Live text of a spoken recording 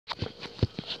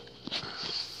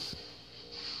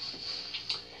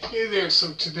Hey there,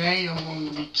 so today I'm going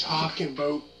to be talking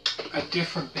about a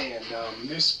different band.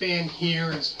 This band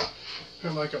here is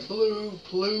kind of like a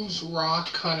blues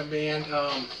rock kind of band.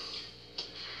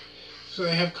 So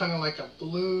they have kind of like a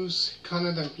blues, kind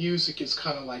of the music is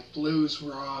kind of like blues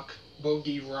rock,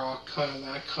 boogie rock, kind of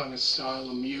that kind of style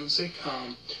of music.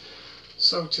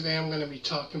 So today I'm going to be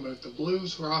talking about the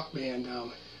blues rock band,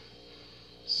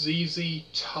 ZZ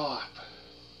Top.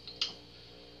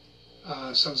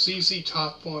 So ZZ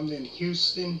Top formed in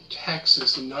Houston,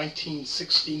 Texas in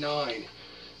 1969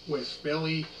 with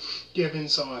Billy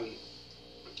Gibbons on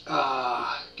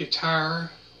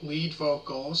guitar, lead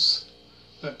vocals,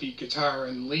 that'd be guitar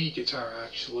and lead guitar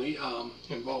actually,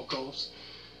 and vocals,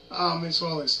 as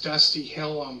well as Dusty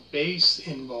Hill on bass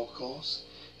and vocals,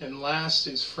 and last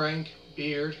is Frank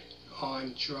Beard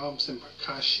on drums and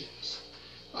percussions.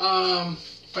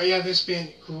 But yeah, this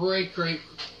band, great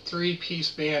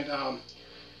three-piece band.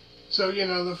 So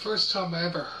the first time I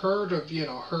ever heard of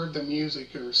heard the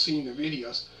music or seen the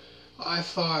videos, I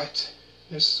thought,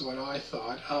 this is what I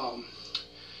thought,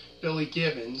 Billy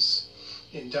Gibbons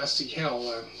and Dusty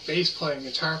Hill, bass player and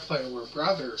guitar player, were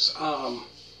brothers,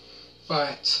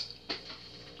 but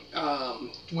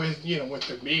with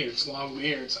their beards, long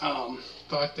beards,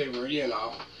 thought they were,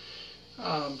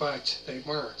 but they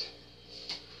weren't.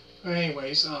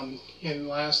 Anyways, in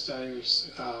last there's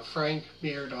Frank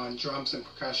Beard on drums and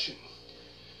percussion.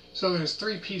 So there's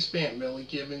three-piece band: Billy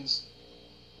Gibbons,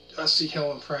 Dusty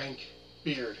Hill, and Frank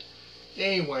Beard.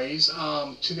 Anyways,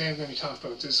 today I'm going to be talking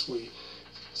about this week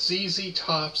ZZ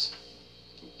Top's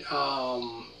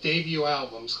debut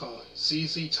album. It's called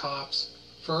ZZ Top's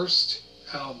first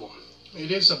album. It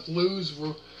is a blues,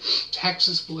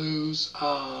 Texas blues,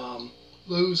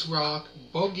 blues rock,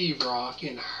 boogie rock,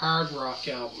 and hard rock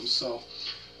albums. So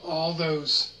all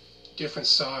those different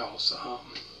styles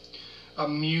of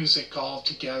music all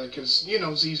together, because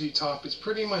ZZ Top is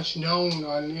pretty much known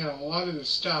on a lot of their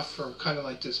stuff for kind of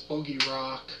like this boogie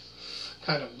rock,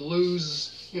 kind of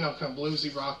blues, kind of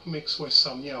bluesy rock mixed with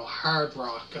some hard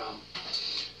rock.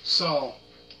 So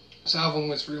this album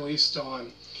was released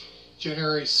on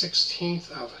January 16th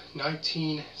of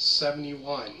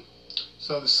 1971.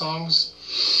 So the songs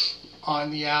on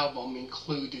the album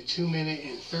include the 2-minute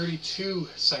and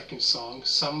 32-second song,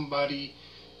 Somebody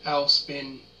Else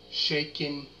Been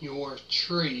Shaking Your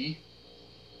Tree,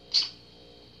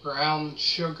 Brown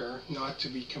Sugar, not to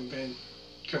be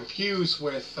confused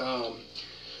with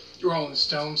Rolling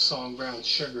Stones song Brown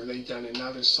Sugar. They've done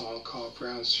another song called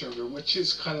Brown Sugar, which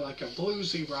is kind of like a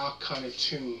bluesy rock kind of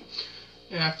tune.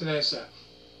 And after that is a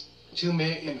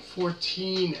 2-minute and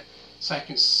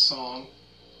 14-second song,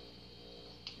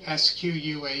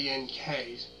 Squank,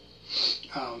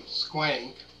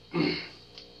 Squank.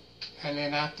 And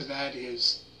then after that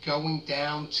is Going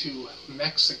Down to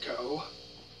Mexico,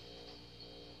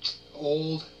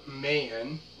 Old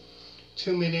Man,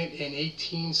 2-minute and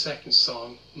 18-second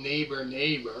song, Neighbor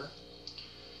Neighbor,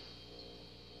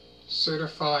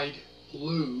 Certified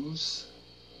Blues,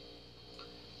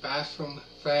 Bathroom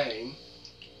Thang,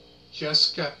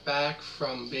 Just Got Back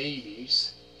from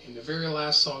Babies, and the very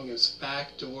last song is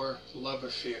Backdoor Love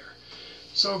Affair.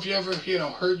 So if you ever,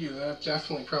 heard I've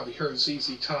definitely probably heard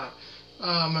ZZ Top.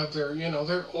 Of their,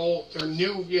 they're old, they're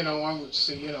new, I would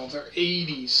say, they're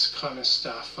 80s kind of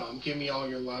stuff. Give Me All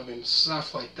Your Love and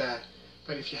stuff like that.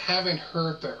 But if you haven't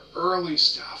heard their early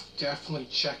stuff, definitely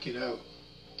check it out.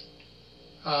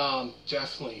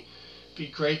 Definitely be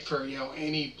great for,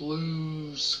 any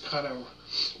blues kind of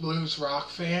blues rock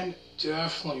fan.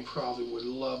 Definitely probably would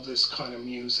love this kind of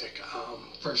music,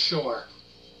 for sure.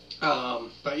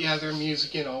 But yeah, their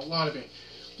music, a lot of it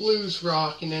blues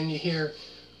rock, and then you hear,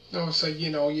 so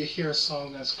you hear a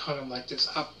song that's kind of like this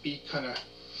upbeat kind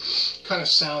of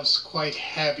sounds quite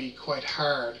heavy, quite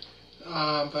hard.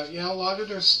 But yeah, a lot of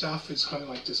their stuff is kind of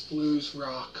like this blues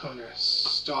rock kind of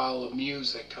style of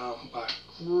music. But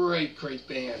great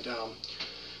band.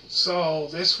 So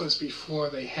this was before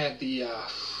they had the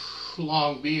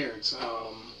long beards.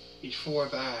 Before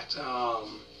that.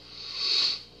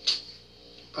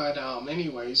 But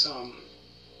anyways,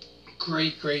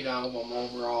 great album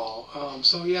overall.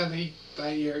 So yeah, they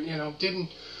that year,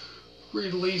 didn't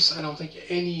release, I don't think,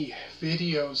 any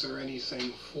videos or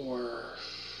anything for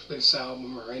this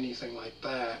album or anything like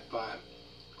that, but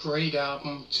great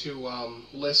album to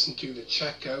listen to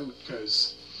check out,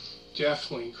 because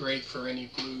definitely great for any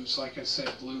blues, like I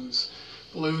said, blues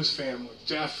fan would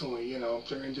definitely, if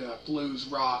they're into that blues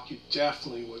rock, you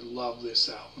definitely would love this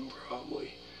album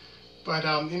probably. But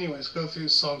anyways, go through the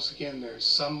songs again. There's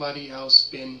Somebody Else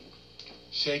Been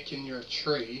Shaking Your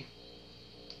Tree,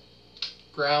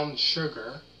 Brown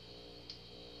Sugar,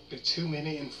 the 2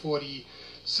 minute and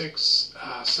 46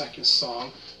 second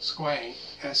song, Squank,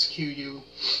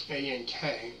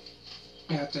 Squank.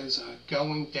 That is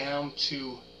Going Down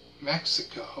to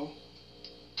Mexico,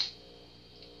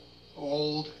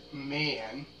 Old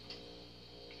Man,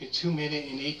 the 2 minute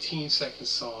and 18 second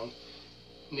song,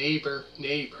 Neighbor,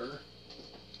 Neighbor,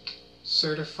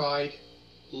 Certified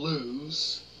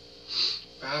Blues,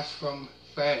 Back from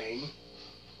Thang,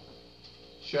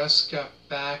 Just Got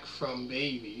Back from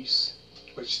Babies,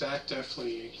 which that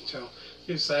definitely, you can tell,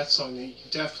 is that song that you can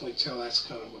definitely tell that's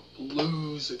kind of a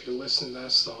blues if you listen to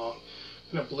that song,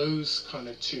 and a blues kind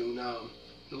of tune. And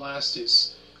last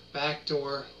is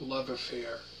Backdoor, Love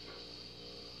Affair.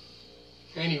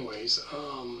 Anyways,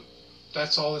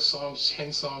 that's all the songs,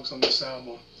 10 songs on this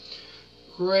album.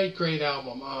 Great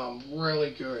album,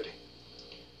 really good.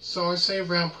 So I'd say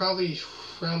probably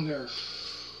around their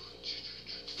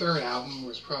third album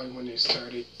was probably when they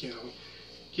started,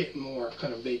 getting more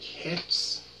kind of big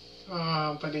hits.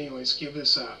 But anyways, give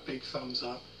this a big thumbs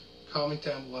up. Comment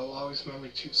down below. Always remember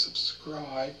to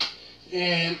subscribe.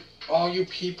 And all you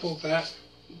people that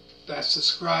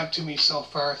subscribed to me so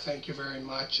far, thank you very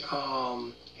much.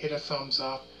 Hit a thumbs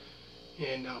up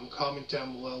and comment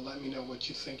down below. Let me know what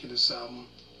you think of this album.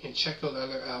 And check out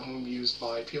other album reviews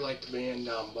by, if you like the band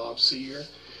Bob Seger,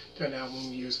 done album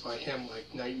reviews by him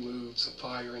like Night Moves, A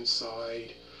Fire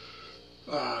Inside,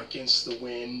 Against the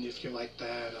Wind, if you like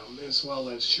that, as well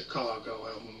as Chicago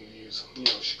album reviews.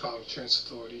 Chicago Trance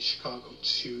Authority, Chicago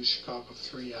 2, Chicago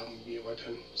 3 album review. I've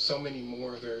done so many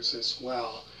more of theirs as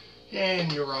well.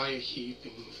 And Uriah Heep,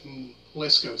 and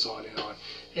list goes on and on.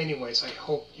 Anyways, I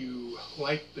hope you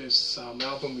like this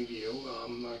album review.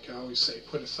 Like I always say,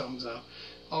 put a thumbs up.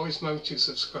 Always remember to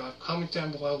subscribe. Comment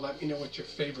down below. Let me know what your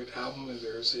favorite album of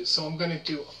theirs is. So I'm going to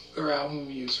do their album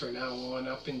reviews from now on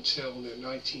up until the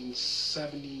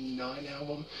 1979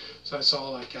 album. So that's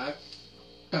all I got.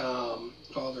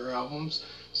 All their albums.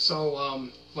 So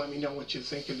let me know what you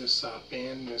think of this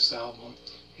band, this album.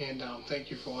 And thank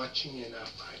you for watching, and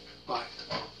bye.